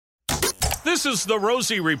This is the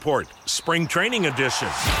Rosie Report, Spring Training Edition.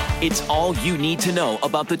 It's all you need to know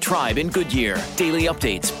about the Tribe in Goodyear. Daily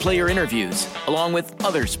updates, player interviews, along with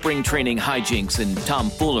other spring training hijinks and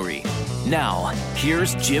tomfoolery. Now,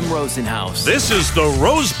 here's Jim Rosenhaus. This is the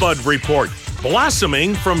Rosebud Report,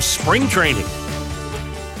 blossoming from spring training.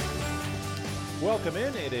 Welcome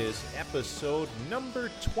in. It is episode number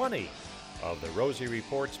 20 of the Rosie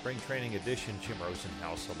Report, Spring Training Edition. Jim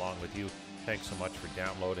Rosenhaus along with you. Thanks so much for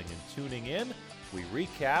downloading and tuning in. We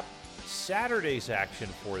recap Saturday's action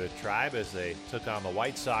for the Tribe as they took on the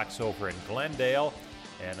White Sox over in Glendale,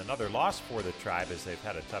 and another loss for the Tribe as they've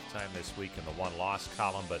had a tough time this week in the one-loss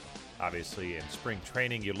column. But obviously in spring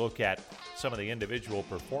training, you look at some of the individual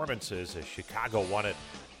performances as Chicago won it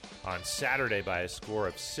on Saturday by a score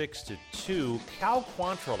of 6-2. Cal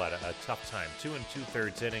Quantrill had a tough time. 2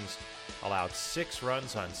 2/3 innings, allowed 6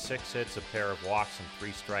 runs on 6 hits, a pair of walks, and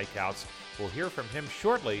 3 strikeouts. We'll hear from him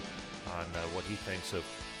shortly on what he thinks of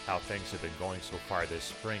how things have been going so far this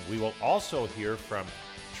spring. We will also hear from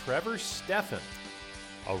Trevor Stephan,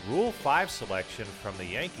 a Rule 5 selection from the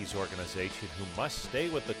Yankees organization who must stay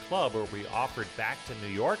with the club or be offered back to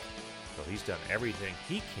New York. So he's done everything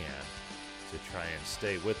he can to try and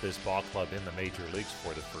stay with this ball club in the major leagues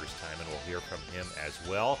for the first time, and we'll hear from him as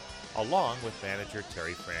well, along with manager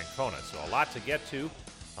Terry Francona. So a lot to get to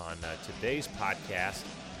on today's podcast,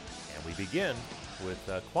 and we begin with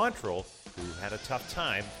Quantrill, who had a tough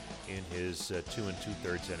time in his 2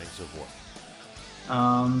 2/3 innings of work.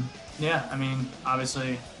 Yeah, I mean,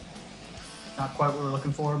 obviously not quite what we're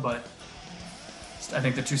looking for, but I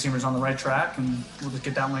think the two-seamer's on the right track, and we'll just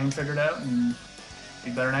get that lane figured out and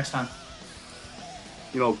be better next time.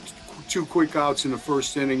 You know, 2 quick outs in the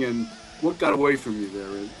first inning, and what got away from you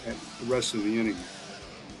there at the rest of the inning?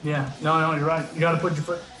 Yeah, no, you're right. You got to put your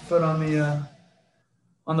foot on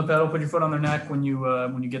the pedal, put your foot on their neck when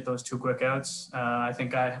you get those 2 quick outs. I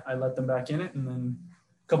think I let them back in it, and then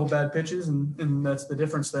a couple bad pitches, and that's the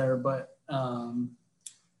difference there. But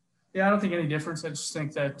yeah, I don't think any difference. I just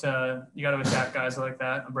think that you got to attack guys like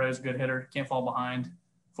that. Abreu's a good hitter, can't fall behind,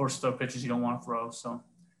 force throw pitches you don't want to throw. So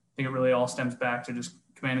I think it really all stems back to just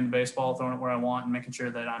commanding the baseball, throwing it where I want, and making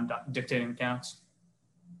sure that I'm dictating the counts.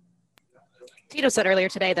 Tito said earlier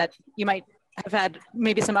today that you might have had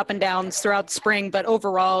maybe some up and downs throughout spring, but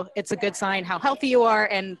overall it's a good sign how healthy you are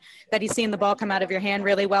and that he's seeing the ball come out of your hand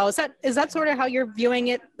really well. Is that sort of how you're viewing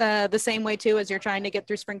it the same way too as you're trying to get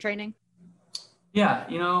through spring training? Yeah,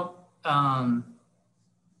 you know,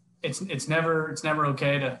 it's never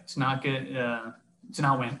okay to not get to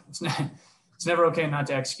not win. It's never okay not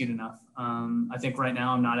to execute enough. I think right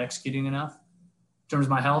now I'm not executing enough. In terms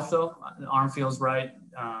of my health, though, the arm feels right.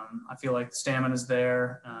 I feel like the stamina is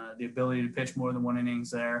there. The ability to pitch more than 1 inning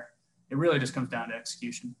is there. It really just comes down to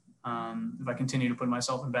execution. If I continue to put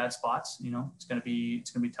myself in bad spots, you know, it's gonna be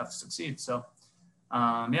tough to succeed. So,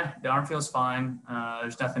 yeah, the arm feels fine.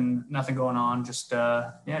 There's nothing going on. Just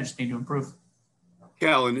need to improve.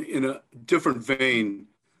 Cal, in a different vein,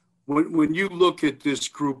 when you look at this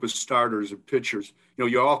group of starters and pitchers, you know,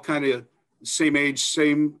 you're all kind of same age,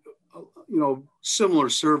 same, you know, similar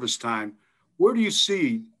service time. Where do you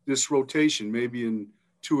see this rotation maybe in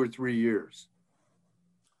 2 or 3 years?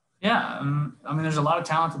 Yeah, I mean, there's a lot of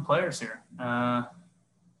talented players here. I'm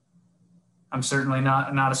certainly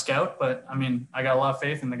not a scout, but I mean, I got a lot of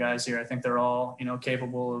faith in the guys here. I think they're all, you know,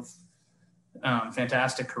 capable of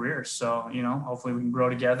fantastic careers. So, you know, hopefully we can grow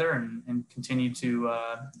together and continue to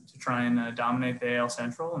try and dominate the AL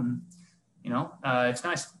Central. And, you know, it's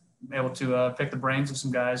nice able to pick the brains of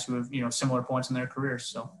some guys who have, you know, similar points in their careers.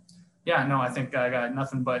 So, yeah, no, I think I got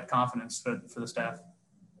nothing but confidence for the staff.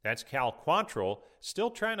 That's Cal Quantrill, still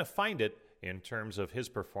trying to find it in terms of his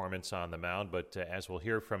performance on the mound. But as we'll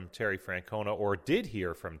hear from Terry Francona, or did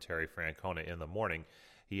hear from Terry Francona in the morning,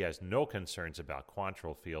 he has no concerns about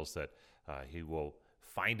Quantrill, feels that he will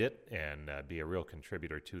find it and be a real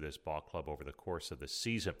contributor to this ball club over the course of the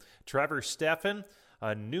season. Trevor Stephan,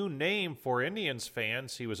 a new name for Indians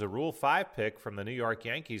fans. He was a Rule 5 pick from the New York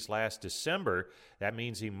Yankees last December. That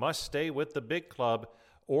means he must stay with the big club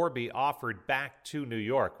or be offered back to New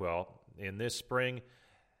York. Well, in this spring,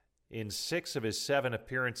 in 6 of his 7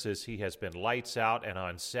 appearances, he has been lights out, and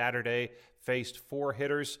on Saturday faced 4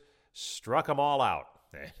 hitters, struck them all out.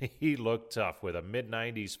 He looked tough with a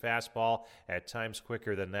mid-90s fastball, at times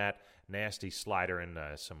quicker than that, nasty slider, and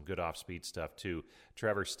some good off-speed stuff too.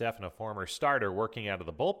 Trevor Stephan, a former starter working out of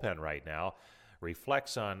the bullpen right now,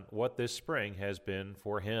 reflects on what this spring has been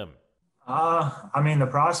for him. I mean, the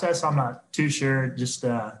process, I'm not too sure. Just,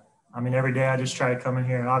 every day I just try to come in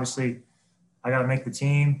here, and obviously I got to make the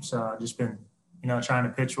team. So I've just been, trying to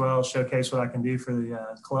pitch well, showcase what I can do for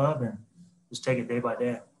the club, and just take it day by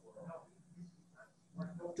day.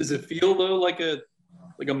 Does it feel though like a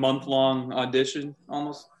month-long audition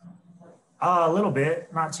almost? A little bit,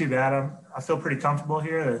 not too bad. I feel pretty comfortable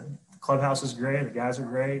here. The clubhouse is great. The guys are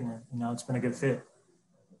great, and it's been a good fit.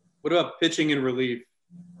 What about pitching and relief?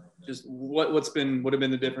 Just what have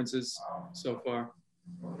been the differences so far?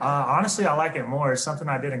 Honestly, I like it more. It's something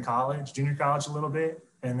I did in college, junior college a little bit,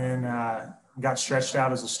 and then got stretched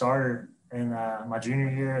out as a starter in my junior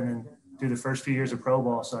year, and then through the first few years of pro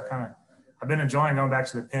ball. So I've been enjoying going back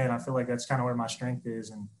to the pen. I feel like that's kind of where my strength is,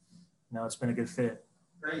 and it's been a good fit.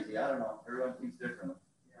 Crazy. I don't know. Everyone thinks differently.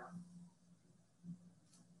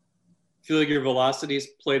 Feel like your velocity's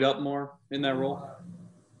played up more in that role?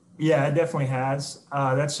 Yeah, it definitely has.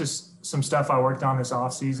 That's just some stuff I worked on this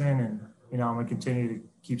off season, and I'm gonna continue to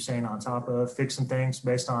keep staying on top of, fix some things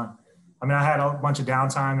based on. I had a bunch of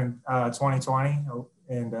downtime in 2020,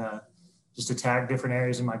 and just attack different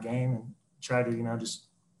areas in my game and try to just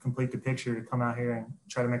complete the picture to come out here and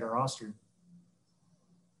try to make a roster.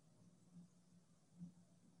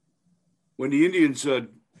 When the Indians,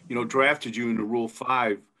 drafted you into Rule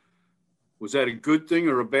 5, was that a good thing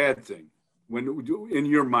or a bad thing? When, in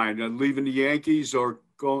your mind, leaving the Yankees or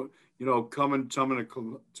going, coming to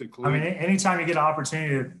Cleveland? Anytime you get an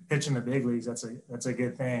opportunity to pitch in the big leagues, that's a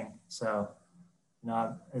good thing. So,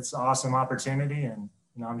 it's an awesome opportunity, and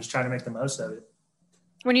I'm just trying to make the most of it.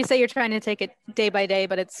 When you say you're trying to take it day by day,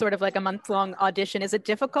 but it's sort of like a month-long audition, is it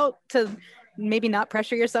difficult to maybe not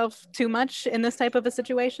pressure yourself too much in this type of a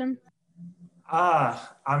situation?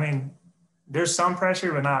 There's some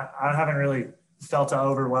pressure, but I haven't really felt an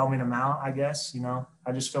overwhelming amount, I guess.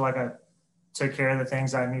 I just feel like I took care of the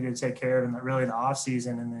things I needed to take care of in the off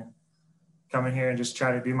season, and then come in here and just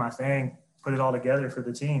try to do my thing, put it all together for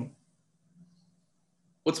the team.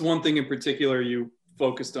 What's one thing in particular you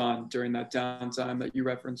focused on during that downtime that you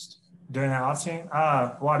referenced? During that off season?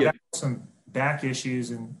 I got some back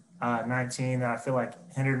issues in 19 that I feel like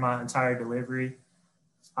hindered my entire delivery.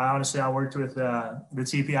 I worked with the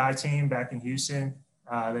TPI team back in Houston.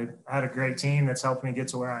 They had a great team that's helped me get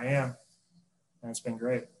to where I am, and it's been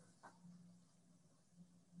great.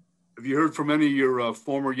 Have you heard from any of your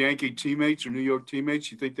former Yankee teammates or New York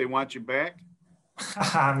teammates? You think they want you back?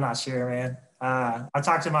 I'm not sure, man. I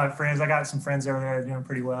talked to my friends. I got some friends over there doing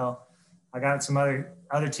pretty well. I got some other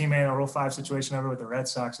teammate in a Rule 5 situation over with the Red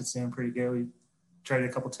Sox that's doing pretty good. We traded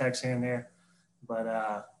a couple texts here and there.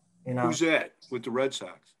 But, Who's that with the Red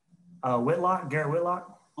Sox? Garrett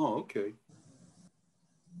Whitlock. Oh, okay.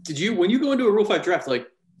 When you go into a Rule 5 draft,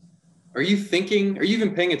 are you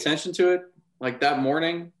even paying attention to it that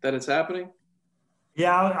morning that it's happening?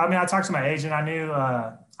 Yeah, I talked to my agent. I knew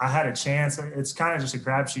I had a chance. It's kind of just a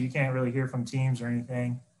crapshoot. You can't really hear from teams or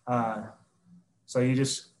anything. So you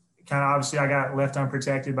just kind of, obviously I got left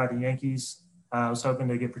unprotected by the Yankees. I was hoping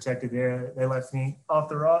to get protected there. They left me off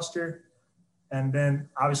the roster. And then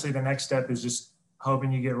obviously the next step is just hoping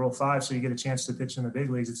you get Rule 5 so you get a chance to pitch in the big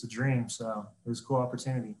leagues. It's a dream. So it was a cool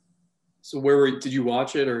opportunity. So did you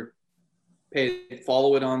watch it or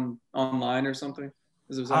follow it online or something?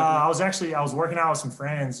 I was working out with some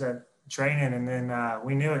friends at training, and then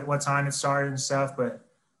we knew at what time it started and stuff, but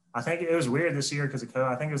I think it was weird this year because of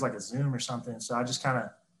COVID. I think it was like a Zoom or something. So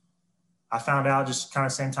I found out just kind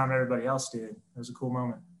of same time everybody else did. It was a cool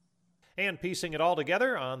moment. And piecing it all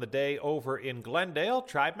together on the day over in Glendale,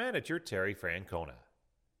 Tribe Manager Terry Francona.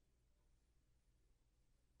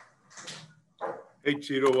 Hey,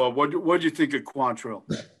 Tito, what'd you think of Quantrill?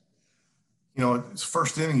 His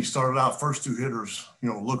first inning, he started out first two hitters,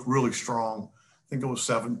 looked really strong. I think it was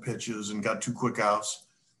 7 pitches and got 2 quick outs.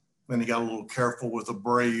 Then he got a little careful with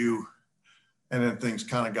Abreu, and then things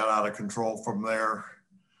kind of got out of control from there. A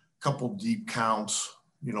couple deep counts,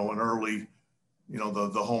 and early,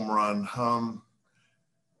 the home run.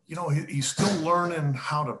 He's still learning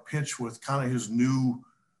how to pitch with kind of his new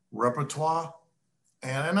repertoire.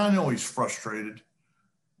 And I know he's frustrated.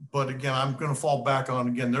 But again, I'm going to fall back on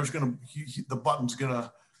again. The button's going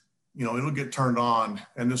to, it'll get turned on,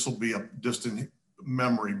 and this will be a distant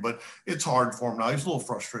memory. But it's hard for him now. He's a little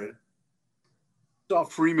frustrated. Saw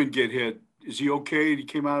Freeman get hit. Is he okay? He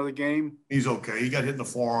came out of the game. He's okay. He got hit in the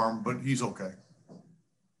forearm, but he's okay.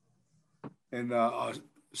 And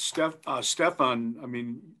Stefan,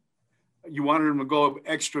 you wanted him to go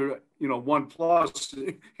extra,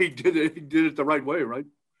 1+. He did it. He did it the right way, right?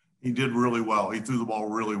 He did really well. He threw the ball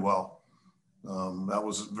really well. That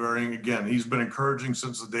was again, he's been encouraging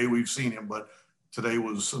since the day we've seen him, but today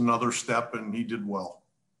was another step, and he did well.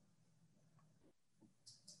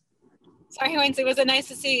 Sorry, Wednesday, was it nice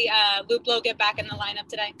to see Luplow get back in the lineup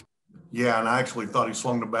today? Yeah, and I actually thought he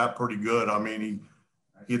swung the bat pretty good.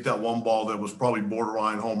 He hit that one ball that was probably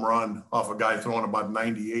borderline home run off a guy throwing about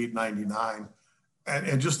 98, 99.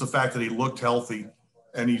 And just the fact that he looked healthy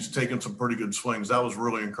and he's taken some pretty good swings, that was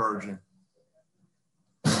really encouraging.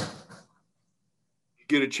 You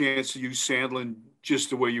get a chance to use Sandlin just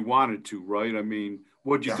the way you wanted to, right? I mean,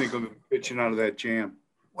 what'd you think of him pitching out of that jam?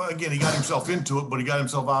 Well, again, he got himself into it, but he got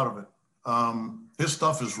himself out of it. His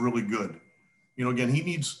stuff is really good. You know, again, he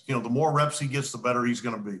needs, the more reps he gets, the better he's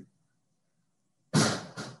going to be.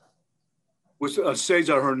 With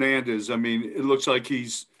Cesar Hernandez, I mean, it looks like he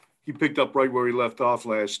picked up right where he left off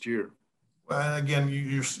last year. And again,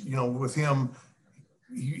 with him,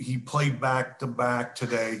 he played back-to-back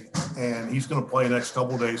today, and he's going to play the next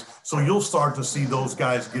couple of days. So you'll start to see those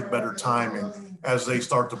guys get better timing as they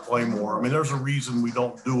start to play more. I mean, there's a reason we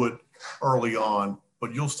don't do it early on,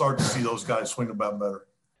 but you'll start to see those guys swing about better.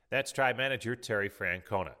 That's Tribe Manager Terry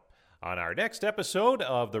Francona. On our next episode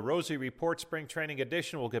of the Rosie Report Spring Training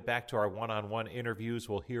Edition, we'll get back to our one-on-one interviews.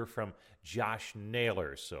 We'll hear from Josh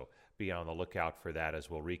Naylor, so be on the lookout for that as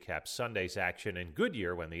we'll recap Sunday's action in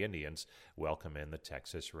Goodyear when the Indians welcome in the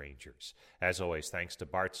Texas Rangers. As always, thanks to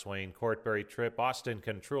Bart Swain, Courtbury Tripp, Austin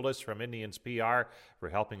Contrulis from Indians PR for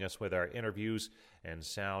helping us with our interviews and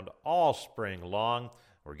sound all spring long.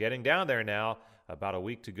 We're getting down there now, about a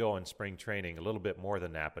week to go in spring training, a little bit more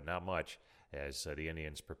than that, but not much, as the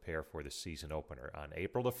Indians prepare for the season opener on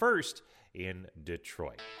April the 1st in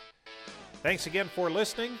Detroit. Thanks again for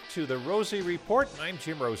listening to the Rosie Report. I'm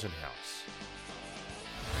Jim Rosenhaus.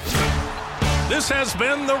 This has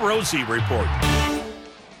been the Rosie Report.